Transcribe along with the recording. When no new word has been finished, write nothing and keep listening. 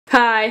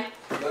Hi.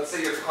 Let's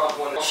say your top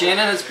one.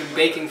 Shannon has been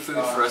baking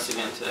food for us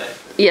again today.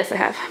 Yes, I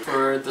have.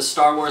 For the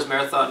Star Wars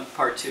Marathon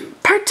Part 2.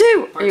 Part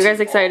 2! Are you guys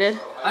excited?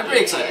 I'm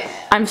pretty excited.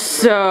 I'm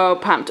so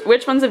pumped.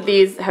 Which ones of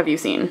these have you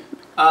seen?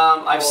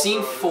 I've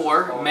seen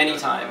 4 many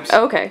times.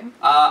 Okay.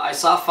 I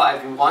saw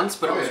 5 once,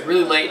 but it was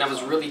really late and I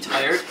was really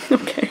tired.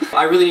 Okay.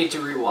 I really need to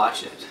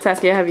rewatch it.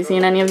 Saskia, have you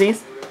seen any of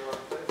these?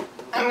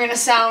 I'm gonna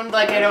sound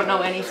like I don't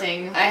know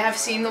anything. I have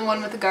seen the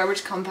one with the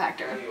garbage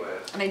compactor,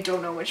 and I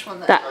don't know which one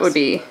That would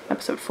be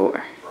episode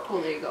 4. Oh,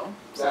 there you go.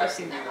 So I've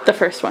seen that one. The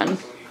first one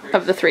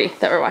of the 3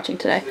 that we're watching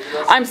today.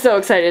 I'm so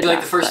excited. Do you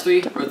like the first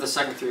 3 or the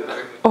second 3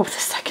 better? Oh, the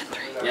second 3.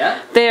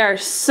 Yeah?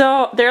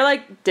 They're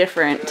like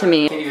different to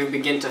me. Can't even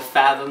begin to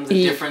fathom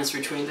the difference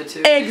between the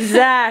 2.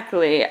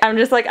 Exactly. I'm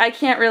just like, I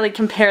can't really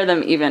compare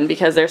them even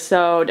because they're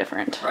so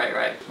different. Right,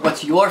 right.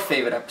 What's your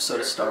favorite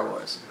episode of Star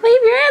Wars?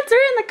 Leave your answer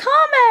in the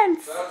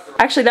comments!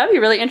 Actually, that'd be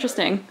really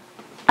interesting.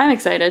 I'm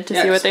excited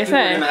to see what they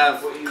say. We're gonna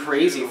have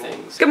crazy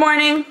things. Good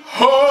morning.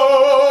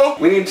 Oh!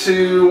 We need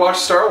to watch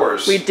Star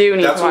Wars. We do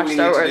need to watch Star Wars.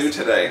 That's what we need to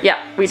do today. Yeah,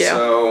 we do.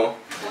 So,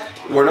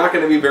 we're not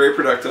going to be very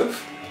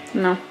productive.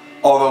 No.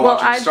 Although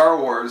watching Star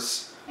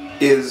Wars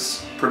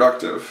is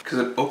productive because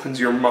it opens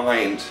your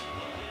mind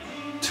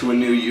to a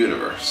new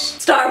universe.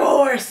 Star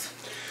Wars!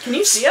 Can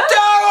you see us?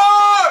 Star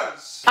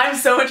Wars! I'm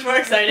so much more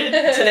excited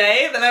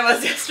today than I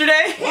was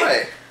yesterday.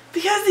 Why?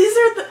 Because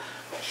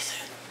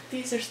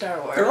these are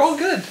Star Wars. They're all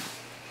good.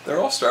 They're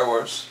all Star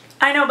Wars.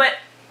 I know, but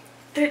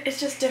it's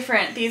just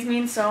different. These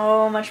mean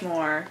so much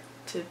more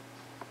to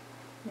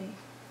me.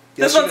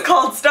 This one's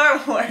called Star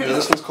Wars. Yeah,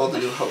 this one's called The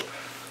New Hope.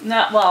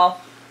 No,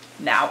 well,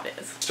 now it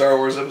is. Star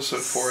Wars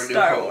Episode 4 A New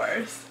Hope. Star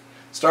Wars.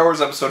 Star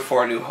Wars Episode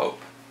 4 A New Hope.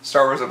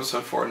 Star Wars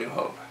Episode 4 A New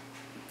Hope.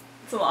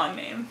 It's a long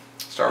name.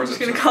 Star Wars I'm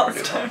just Episode gonna call 4 it A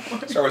New Star Hope.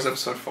 Wars. Star Wars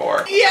Episode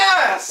 4.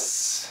 Yes!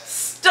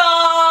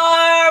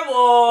 Star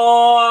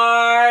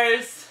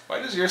Wars!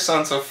 Why does yours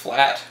sound so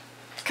flat?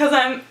 Because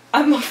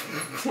I'm a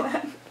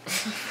flat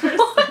person.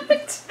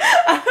 What?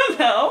 I don't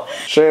know.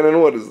 Shannon,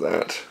 what is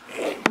that?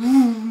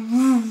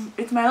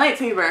 It's my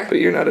lightsaber. But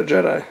you're not a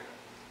Jedi.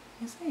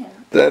 Yes, I am.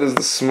 That is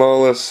the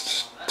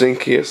smallest,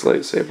 stinkiest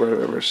lightsaber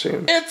I've ever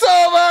seen. It's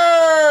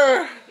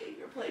over!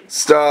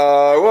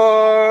 Star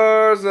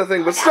Wars,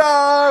 nothing but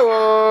Star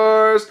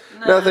Wars,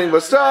 nothing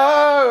but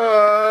Star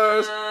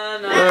Wars.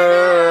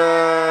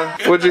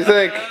 What'd you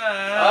think?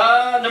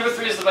 Number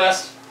 3 is the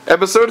best.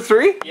 Episode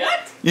 3? Yeah.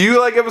 You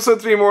like episode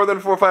 3 more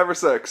than 4, 5, or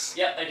 6?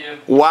 Yeah, I do.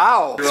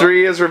 Wow.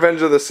 3 is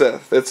Revenge of the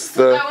Sith. It's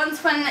the... That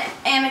one's when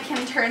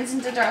Anakin turns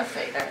into Darth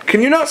Vader.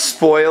 Can you not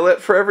spoil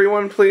it for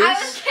everyone, please? I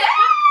was kidding!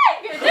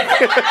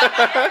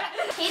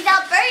 He's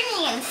all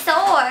burning and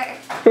sore.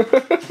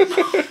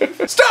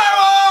 Star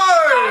Wars!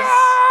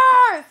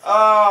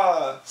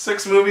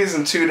 6 movies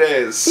in 2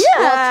 days. Yeah.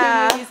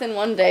 Well, 2 movies in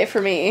 1 day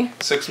for me.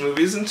 6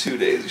 movies in 2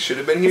 days. You should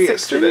have been here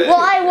yesterday. Well,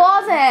 I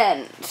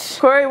wasn't.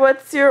 Corey,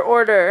 what's your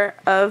order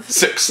of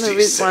 66.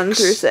 movies 1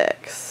 through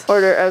 6?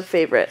 Order of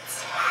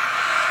favorites.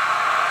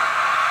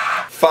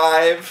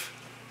 5,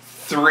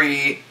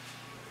 3,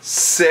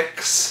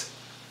 6,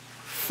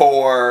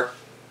 4,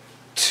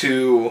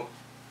 2,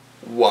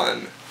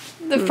 1.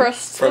 The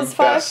first From was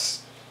 5.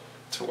 best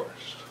to worst.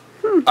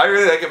 I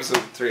really like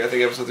episode 3. I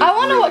think episode 3 I is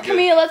want to really what good.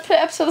 Camille. Let's put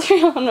episode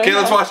 3 on right Okay, now.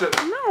 let's watch it.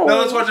 No. No,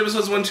 let's watch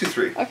episodes 1, 2,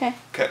 3. Okay.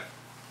 Okay.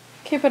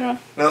 Okay, put it on.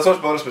 Now let's watch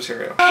bonus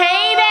material.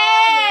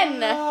 Hayden!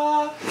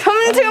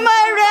 Come to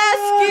my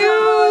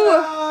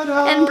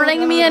rescue! And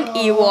bring me an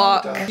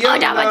Ewok.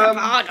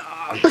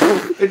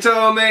 It's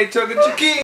all made, took a chicken.